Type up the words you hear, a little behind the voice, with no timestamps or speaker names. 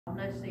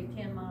let's see,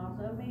 10 miles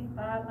of me,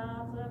 5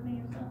 miles of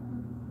me or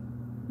something.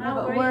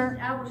 Yeah,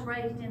 I was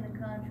raised in the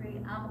country.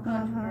 I'm a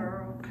country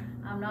girl.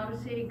 I'm not a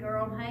city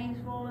girl.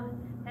 Haynesville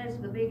has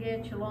the big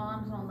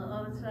echelons on the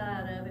other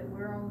side of it.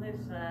 We're on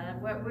this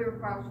side. We're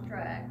across the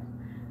tracks.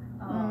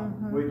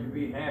 Would you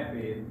be happy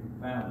if you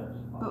found us?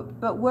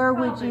 But where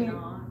would Probably you?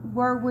 not.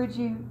 Where would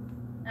you?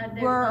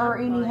 There's Where not are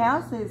a any place.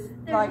 houses?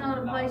 There's Like, not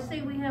a place.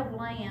 See, we have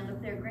land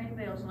up there.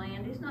 Granville's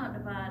land. It's not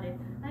divided.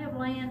 I have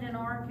land in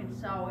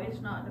Arkansas. It's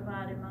not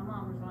divided. My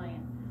mama's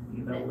land.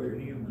 You know, we're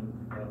human.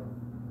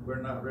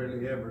 We're not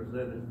really ever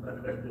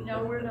satisfied.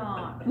 No, we're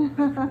not.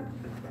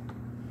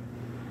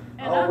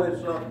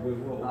 Always something we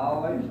want.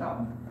 Always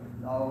something.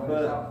 Always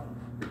But-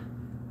 something.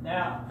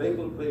 Now,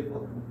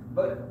 People.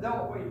 but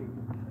don't we,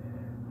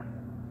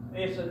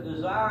 it's a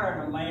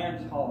desire in a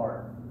man's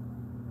heart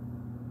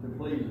to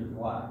please his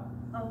wife.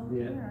 Oh,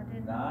 Yeah. I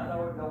didn't. Now, I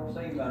know it don't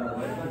seem that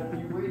way, but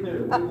we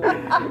do. We want to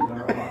please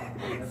our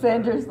wife.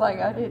 Sandra's like,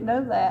 I didn't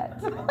know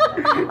that.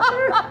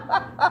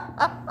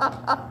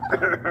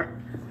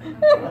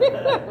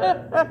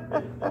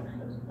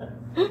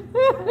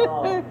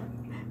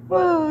 But,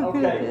 Oh,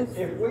 okay, goodness.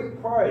 if we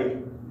pray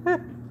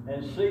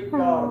and seek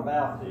God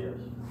about this,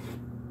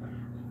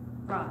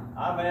 Right.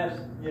 I've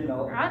asked, you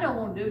know, I don't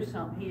want to do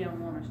something he don't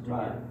want us to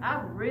Right. do.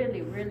 I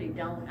really, really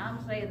don't. I'm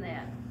saying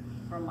that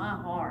from my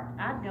heart.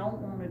 I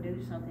don't want to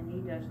do something he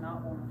does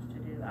not want us to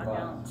do. I Right.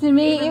 don't. To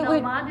me, Even it though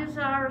would. my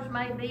desires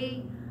may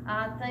be,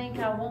 I think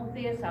I want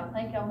this, I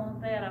think I want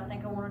that, I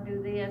think I want to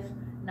do this.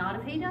 Not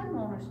if he doesn't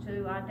want us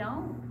to. I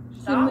don't.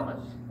 Stop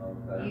us.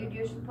 okay. You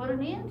just put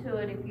an end to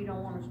it if you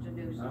don't want us to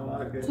do I something.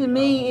 like it. To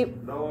me,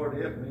 it- Lord,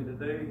 help me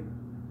today.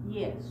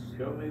 Yes.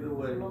 Show me the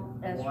way.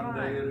 That's One right.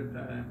 day at a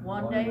time.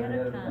 One day at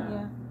a time.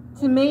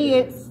 Yeah. To me,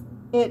 it's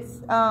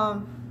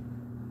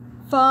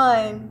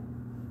fun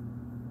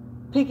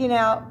picking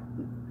out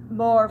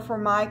more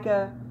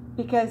Formica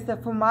because the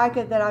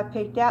Formica that I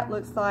picked out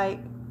looks like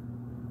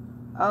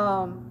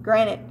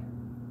granite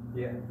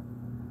Yeah. Mm-hmm.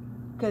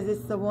 because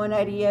it's the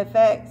 180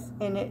 FX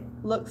and it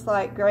looks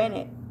like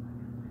granite.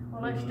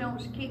 Well, let's don't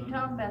keep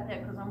talking about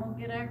that because I'm going to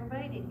get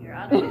aggravated here.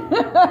 I don't know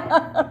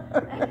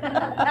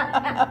that.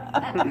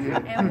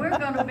 And we're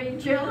going to be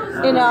jealous.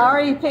 And I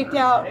already picked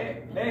out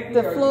Becky,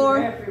 the floor. Are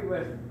you happy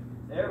with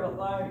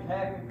everything's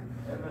happy?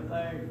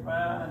 Everything's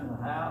fine, the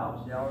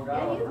house, y'all got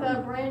Yeah, you got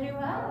a brand new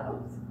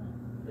house.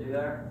 See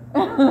there?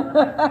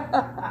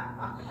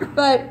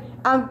 But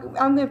I'm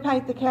gonna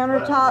paint the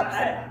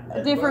countertops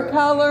a different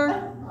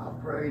color.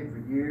 I prayed for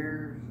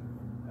years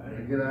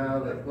to get out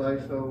of that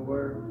place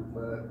over,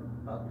 but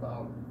I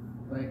thought,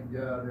 thank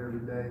God every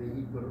day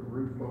he put a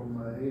roof over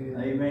my head.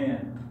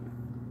 Amen.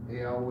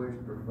 He always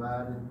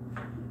provided.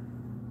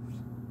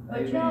 But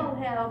Amen. y'all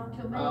have,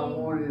 to me, I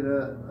wanted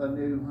a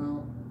new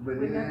home, but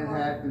We it never didn't are.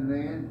 happen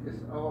then.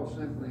 It's all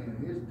simply in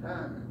his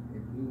timing.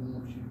 If he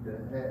wants you to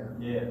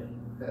have Yes,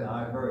 that,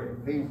 I agree.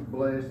 he's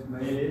blessed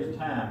me. It is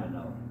timing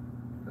though.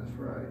 That's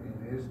right,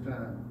 in his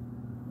time.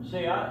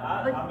 See,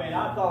 I mean,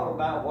 I thought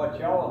about what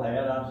y'all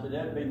had. I said,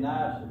 that'd be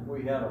nice if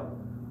we had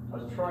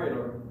a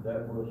trailer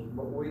that was,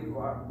 but where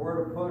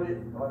to put it,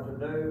 what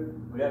to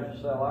do. We have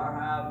to sell our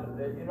house.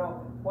 You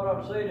know, what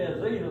I'm saying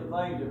is these are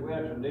things that we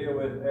have to deal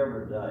with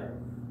every day.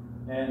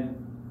 And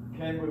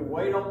can we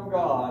wait on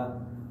God?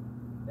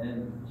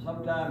 And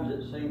sometimes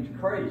it seems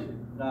crazy.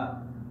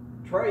 Now,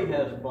 Trey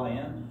has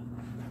plans,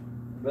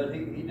 but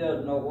he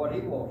doesn't know what he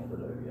wants to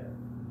do yet,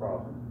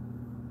 probably.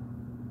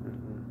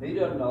 He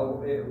doesn't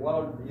know.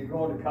 Well, you're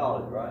going to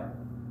college, right?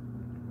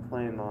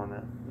 Planning on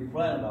it. You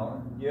planning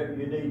on it. You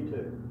need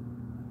to.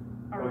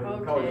 or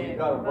Because you've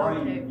got a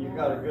brain, Votech you've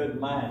got a good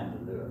mind to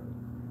do it.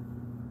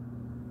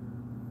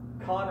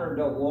 Connor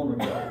don't want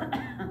to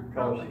go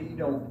because he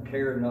don't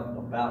care nothing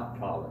about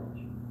college.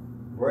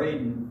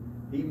 Braden,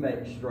 he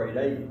makes straight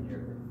A's in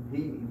here.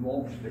 He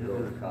wants to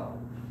go to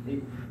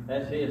college.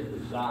 That's his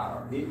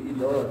desire. He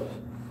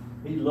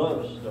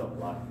loves stuff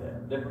like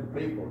that. Different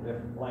people,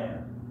 different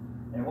plans.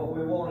 And what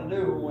we want to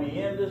do when we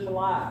end this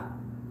life,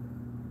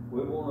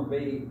 we want to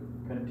be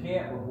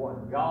content with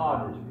what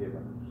God has given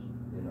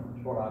us. You know,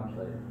 that's what I'm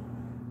saying.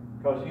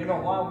 Because you know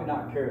why we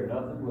not carry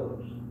nothing with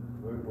us?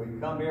 We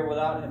come here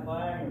without anything,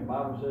 and the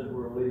Bible says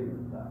we're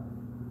leaving without.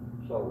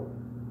 So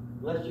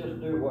let's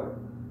just do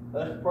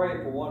let's pray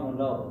for one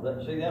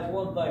another. See, that's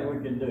one thing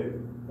we can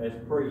do as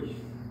priests.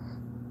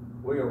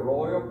 We are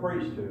royal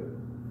priesthood.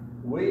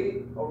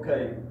 We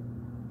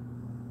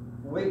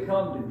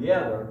come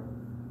together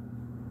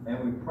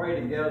and we pray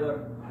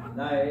together.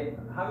 Now,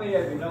 how many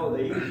of you know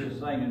the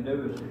easiest thing to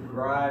do is to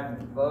gripe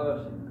and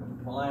fuss and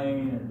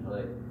complain and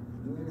say,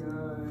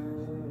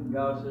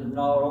 God says,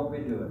 no, don't be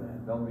doing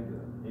that. Don't be doing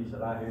it. He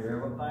said, I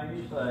hear everything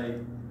you say.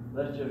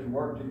 Let's just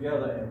work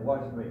together and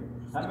watch me.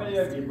 How many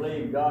of you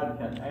believe God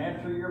can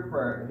answer your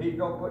prayer? He's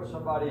going to put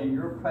somebody in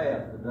your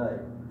path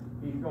today.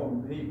 He's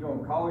going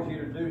to cause you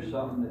to do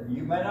something that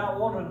you may not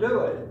want to do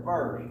it at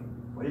first,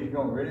 but he's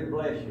going to really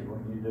bless you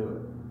when you do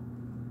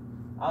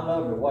it. I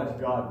love to watch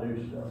God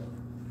do stuff.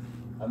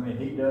 I mean,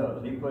 he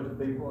does. He puts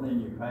people in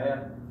your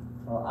path.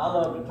 I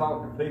love to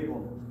talk to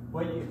people.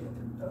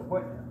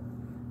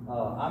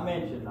 I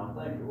mentioned, I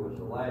think it was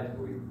the last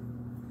week,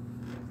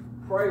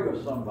 pray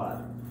with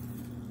somebody.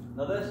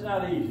 Now that's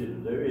not easy to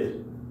do, is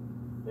it?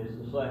 It's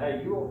to say,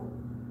 hey,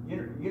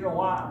 you know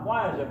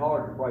why is it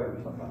hard to pray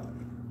with somebody?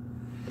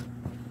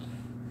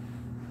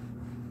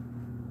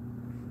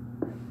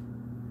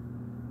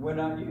 We're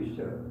not used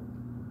to it.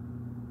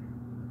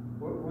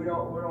 We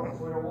don't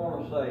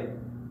want to say,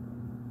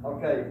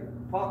 okay,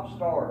 Pop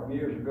Stark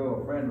years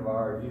ago, a friend of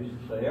ours used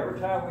to say, every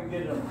time we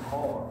get in a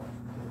car,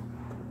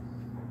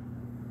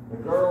 the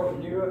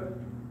girls knew it,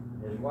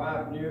 his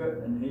wife knew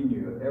it, and he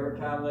knew it. Every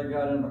time they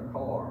got in the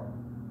car,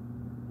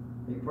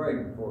 he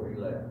prayed before he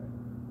left.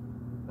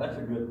 That's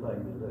a good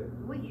thing to do.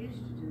 We used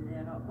to do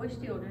that, we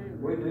still do.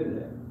 We do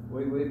that.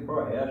 We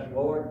pray. Ask the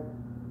Lord.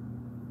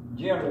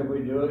 Generally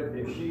we do it.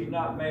 If she's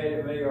not mad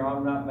at me or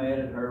I'm not mad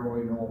at her,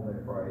 we normally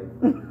pray.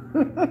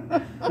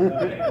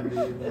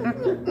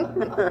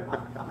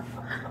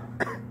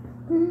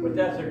 But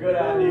that's a good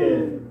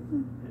idea.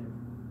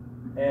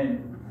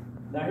 And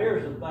now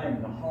here's the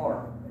thing, the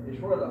heart.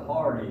 It's where the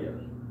heart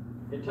is.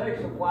 It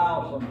takes a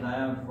while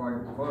sometimes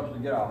for us to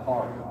get our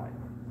heart right.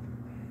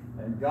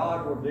 And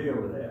God will deal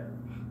with that.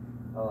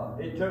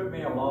 It took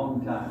me a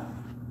long time.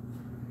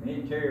 Me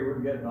and Terry were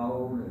getting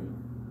old, and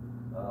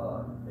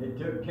it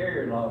took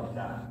Terry a long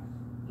time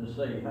to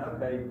see,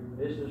 okay,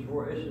 this is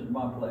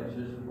my place.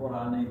 This is what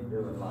I need to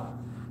do in life.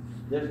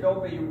 There's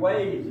going to be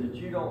ways that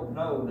you don't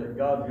know that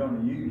God's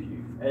going to use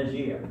you as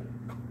yet,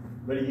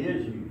 but He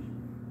is using you,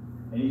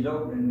 and He's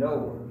opening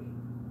doors.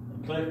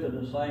 And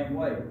Clifton the same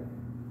way.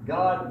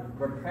 God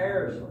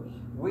prepares us.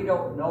 We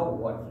don't know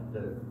what to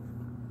do.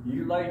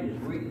 You ladies,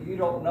 you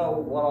don't know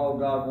what all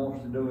God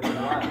wants to do in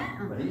your life,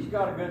 but He's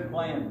got a good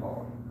plan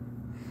for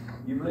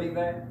you. You believe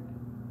that?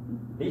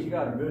 He's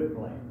got a good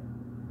plan.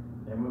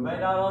 And we may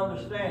not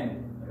understand it,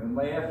 and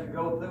we may have to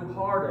go through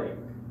heartache,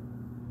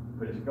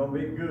 but it's going to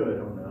be good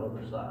on the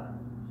other side.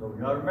 So we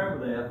got to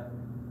remember that.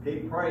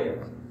 Keep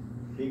praying.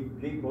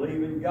 Keep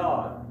believing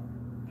God.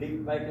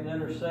 Keep making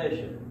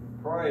intercession.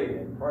 Pray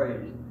and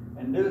praise.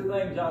 And do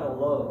things out of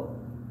love.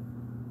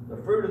 The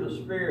fruit of the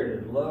Spirit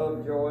is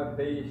love, joy,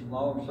 peace,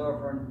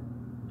 long-suffering,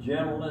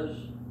 gentleness,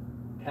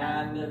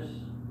 kindness,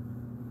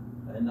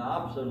 and the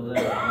opposite of that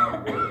is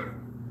not good.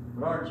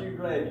 But aren't you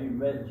glad you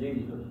met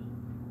Jesus?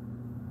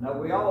 Now,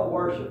 we all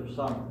worship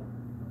something.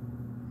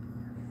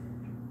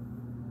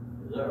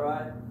 Is that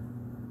right?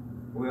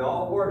 We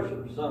all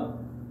worship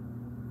something.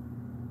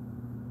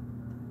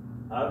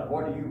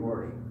 What do you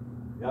worship?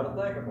 You got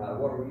to think about it.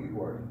 What do you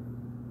worship?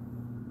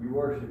 You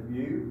worship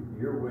you,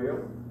 your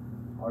will,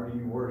 or do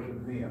you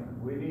worship Him?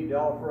 We need to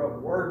offer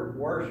up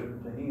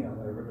worship to Him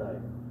every day.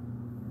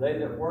 They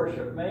that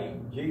worship me,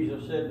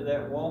 Jesus said to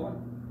that woman,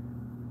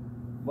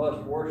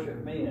 must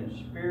worship me in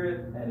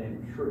spirit and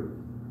in truth.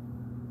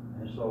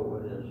 And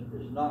so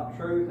it's not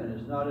truth and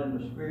it's not in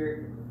the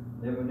spirit,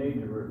 then we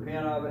need to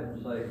repent of it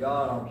and say,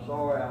 God, I'm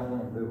sorry, I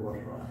want to do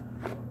what's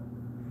right.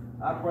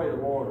 I pray the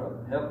Lord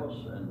to help us,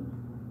 and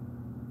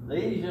the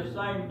easiest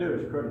thing to do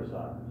is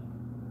criticize.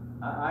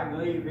 I can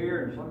leave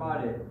here and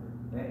somebody,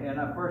 and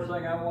the first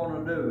thing I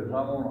want to do is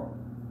I want to,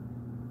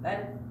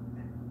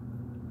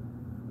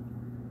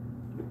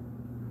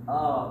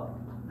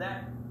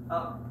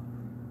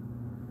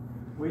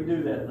 we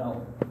do that, don't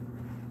we?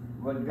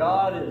 But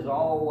God is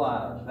all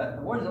wise.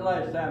 When's the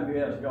last time you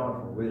asked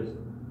God for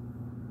wisdom?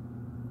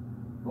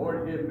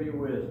 Lord, give me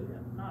wisdom.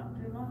 Not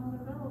too long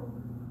ago.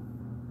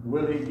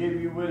 Will He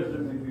give you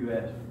wisdom if you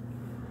ask Him?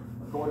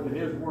 According to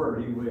His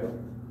word, He will.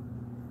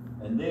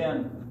 And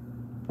then,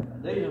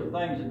 these are the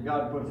things that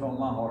God puts on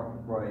my heart to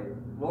pray.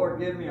 Lord,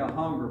 give me a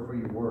hunger for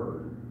your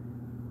word.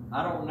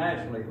 I don't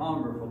naturally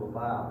hunger for the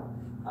Bible.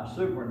 I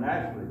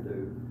supernaturally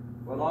do.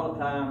 But a lot of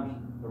times,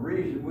 the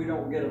reason we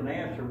don't get an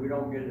answer, we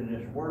don't get in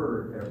this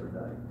word every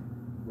day.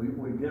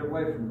 We get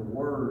away from the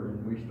word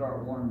and we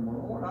start wondering,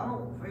 well, Lord, I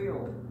don't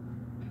feel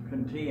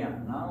content.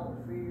 And I don't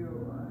feel...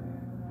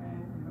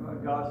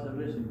 God said,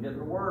 listen, get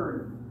the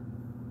word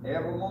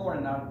every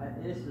morning. Now,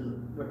 this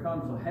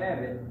becomes a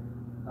habit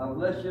of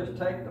let's just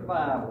take the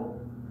Bible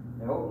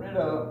and open it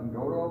up and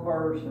go to a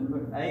verse and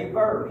look. A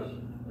verse.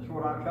 That's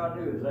what I try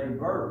to do, is a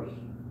verse.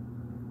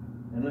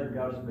 And let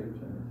God speak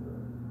to me through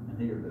it. And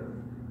He'll do it.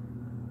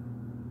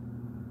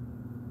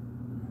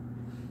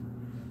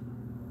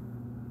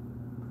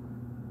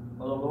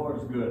 Well, the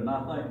Lord's good, and I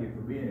thank you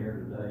for being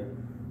here today.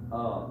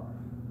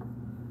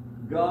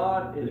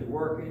 God is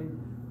working.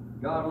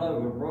 God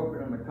loves a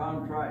broken and a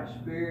contrite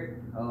spirit.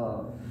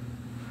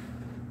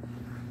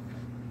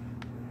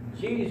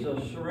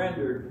 Jesus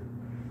surrendered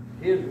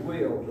His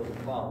will to the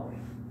Father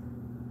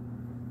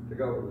to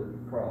go to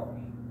the cross.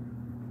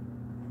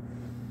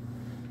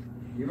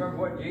 You remember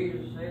what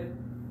Jesus said?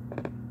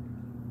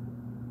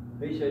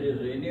 He said, is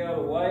there any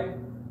other way?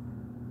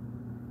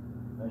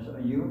 And so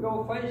you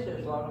go face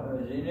this,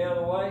 Lord. Is there any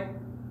other way?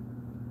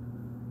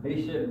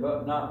 He said,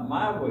 but not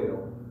my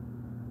will,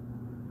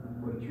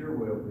 but your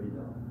will be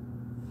done.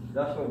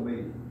 That's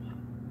obedience.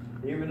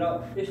 Even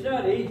though it's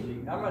not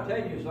easy. I'm going to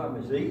tell you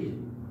something, it's easy.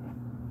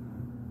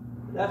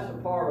 that's a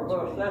part of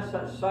us. That's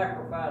that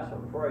sacrifice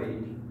of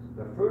praise.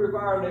 The fruit of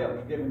our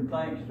lips giving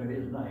thanks to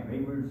His name.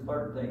 Hebrews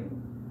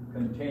 13,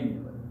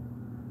 continually.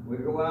 We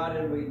go out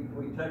and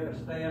we take a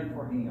stand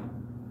for Him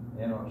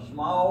in a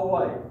small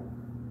way,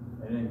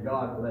 and then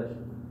God blesses it.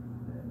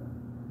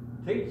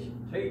 And,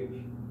 teach,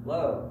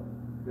 love,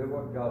 do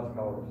what God's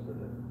called us to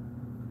do.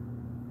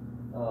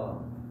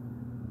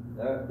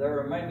 There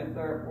remaineth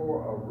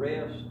therefore a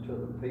rest to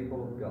the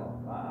people of God.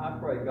 I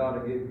pray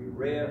God will give you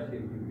rest,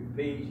 He'll give you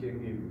peace, He'll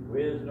give you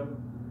wisdom.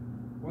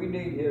 We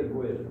need His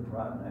wisdom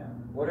right now.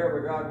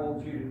 Whatever God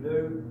wants you to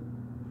do.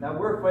 Now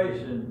we're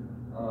facing,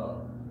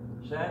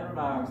 Sandra and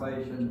I are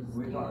facing,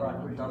 we're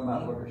talking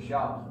about with the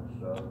shops and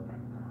stuff.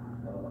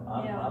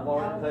 I've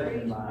already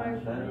taken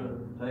mine. Sandra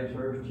takes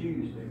hers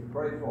Tuesday.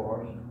 Pray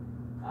for us.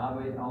 I'll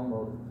be on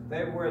the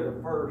February the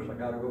 1st. I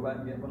got to go back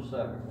and get my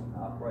second one.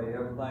 I pray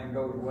everything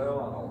goes well.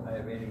 I don't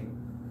have any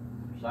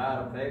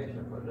side effects.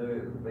 If I do,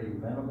 it will be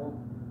minimal.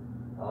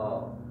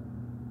 Our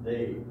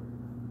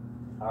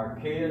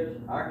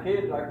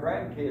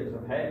grandkids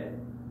have had it.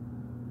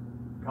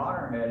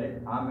 Connor had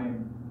it.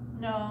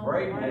 No,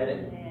 Braden had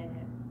it.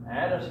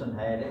 Addison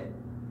had it.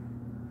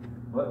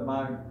 But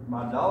my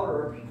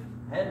daughters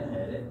hadn't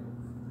had it.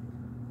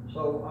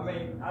 So,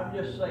 I'm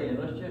just saying,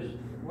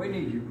 we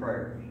need your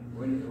prayers.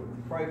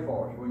 Pray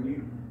for us. When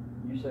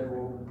you say,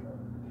 well,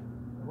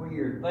 when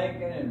you're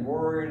thinking and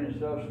worrying and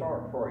stuff,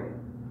 start praying.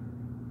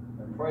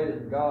 And pray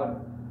that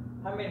God,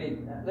 how many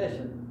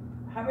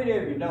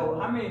of you know,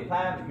 how many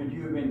times could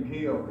you have been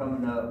killed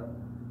coming up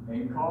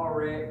in car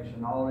wrecks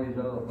and all these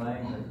other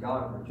things that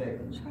God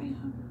protected you?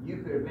 You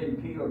could have been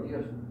killed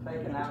just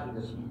taken out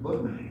this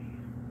boom,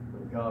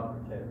 but God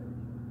protected you.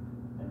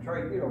 And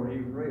Trey, you don't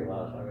even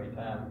realize how many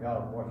times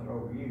God watched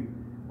over you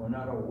when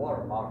that old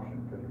water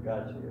moccasin could have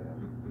got you.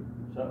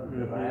 Something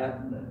could have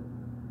happened,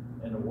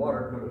 and the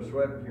water could have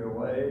swept you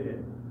away.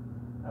 And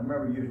I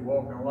remember you was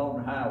walking along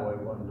the highway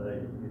one day,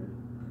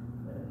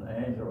 and the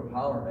angel was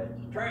hollering at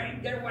you, "Trey,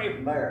 get away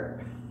from there!"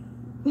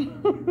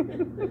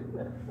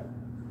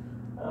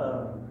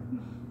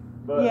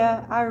 But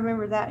yeah, I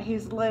remember that.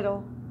 He's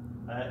little.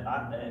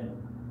 And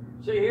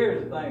see,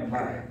 here's the thing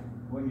about it: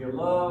 when you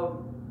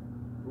love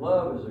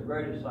is the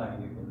greatest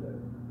thing you can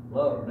do.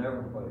 Love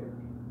never fails.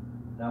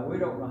 Now we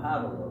don't know how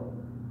to love,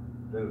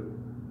 do we?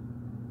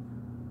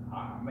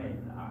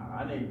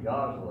 I need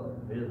God's love,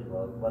 His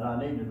love, but I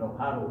need to know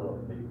how to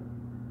love people.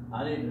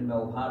 I need to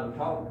know how to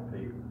talk to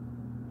people.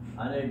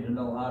 I need to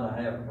know how to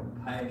have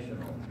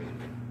compassion on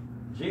people.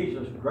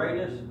 Jesus'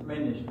 greatest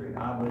ministry,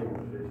 I believe,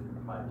 was His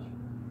compassion.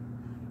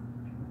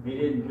 He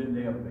didn't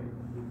condemn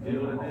people.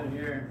 Feel it in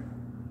here.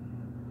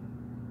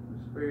 The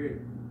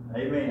Spirit.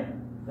 Amen.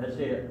 That's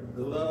it.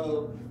 The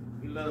love.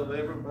 You love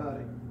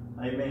everybody.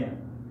 Amen.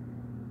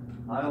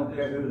 I don't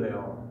care who they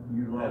are.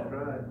 You love That's them.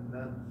 right.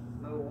 Not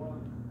no one.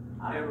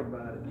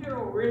 Everybody. You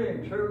know, really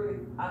and truly,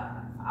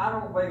 I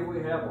don't believe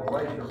we have a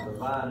racial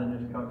divide in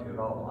this country at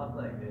all.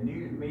 I think the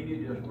news media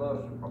just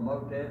loves to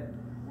promote that.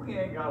 We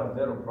ain't got a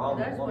bit of problem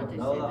That's with one what they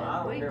another. said. I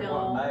don't We care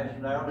don't. what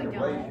nationality or We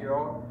race don't. you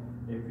are.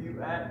 If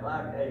you act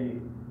like a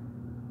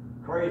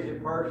crazy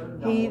person, I'm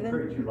gonna Heathen.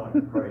 treat you like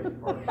a crazy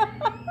person.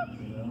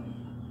 You know?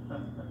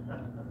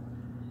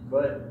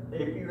 But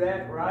if you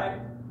act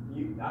right,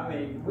 we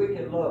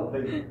can love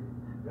people.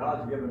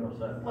 God's given us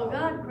that Well,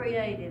 power. God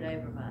created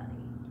everybody,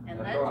 and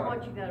That's that's right.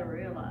 what you gotta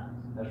realize.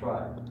 That's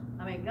right.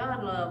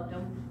 God loved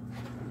them.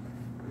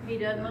 He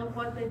doesn't love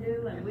what they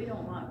do, and we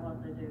don't like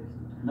what they do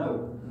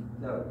sometimes.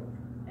 No,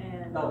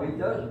 And He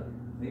doesn't.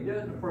 He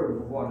doesn't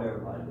approve of what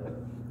everybody does.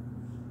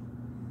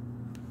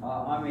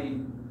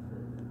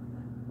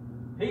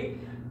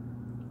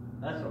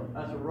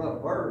 That's a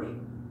rough verse.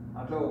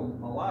 I told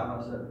my wife,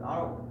 I said, I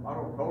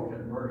don't quote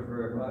that verse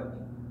very much.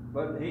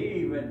 But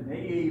he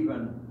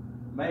even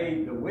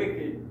made the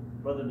wicked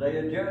for the day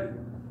of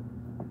judgment.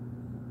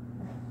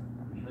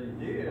 You say,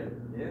 he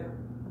did, yeah.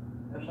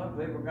 And some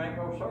people ain't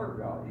gonna serve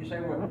God. You say,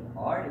 well,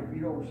 all right, if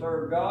you don't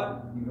serve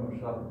God, you're gonna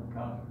suffer the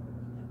consequences.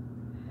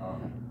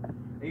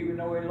 Even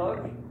though He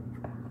loves you.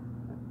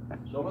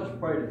 So let's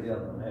pray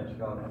together and ask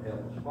God to help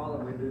us.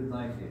 Father, we do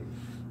thank You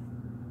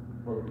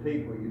for the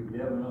people You've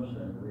given us,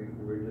 and we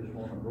just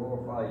want to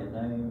glorify Your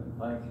name and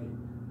thank You,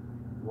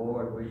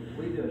 Lord. We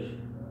just,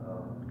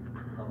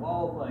 of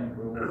all things,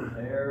 we want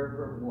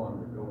everyone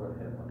to go to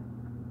heaven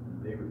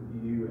and be with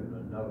You and to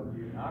know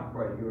You. And I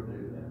pray You'll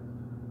do that.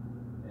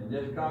 In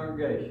this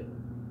congregation,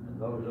 and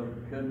those that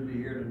couldn't be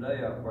here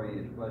today, I pray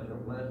Your special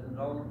blessings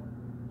on them.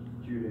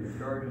 That You'd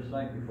encourage us.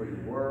 Thank You for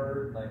Your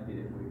word. Thank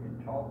You that we can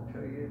talk to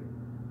You.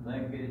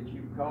 Thank You that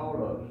You called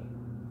us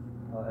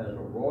as a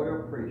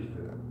royal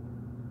priesthood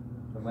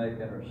to make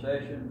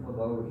intercession for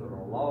those that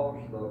are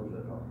lost, those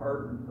that are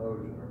hurting,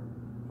 those that are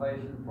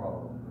facing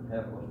problems, and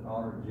help us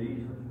honor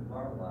Jesus with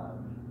our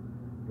lives.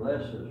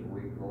 Bless this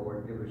week,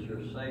 Lord. Give us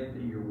Your safety,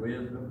 Your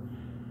wisdom,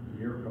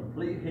 Your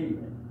complete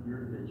healing,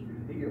 that You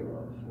heal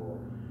us, Lord.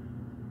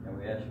 And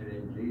we ask it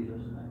in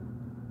Jesus' name.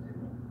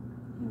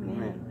 Amen.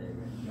 Amen.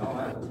 Amen. Y'all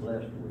have a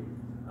blessed week.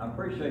 I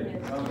appreciate you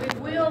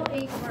coming. we will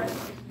eat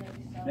breakfast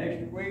next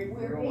Next week,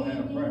 we're We're gonna have a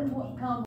ending breakfast. what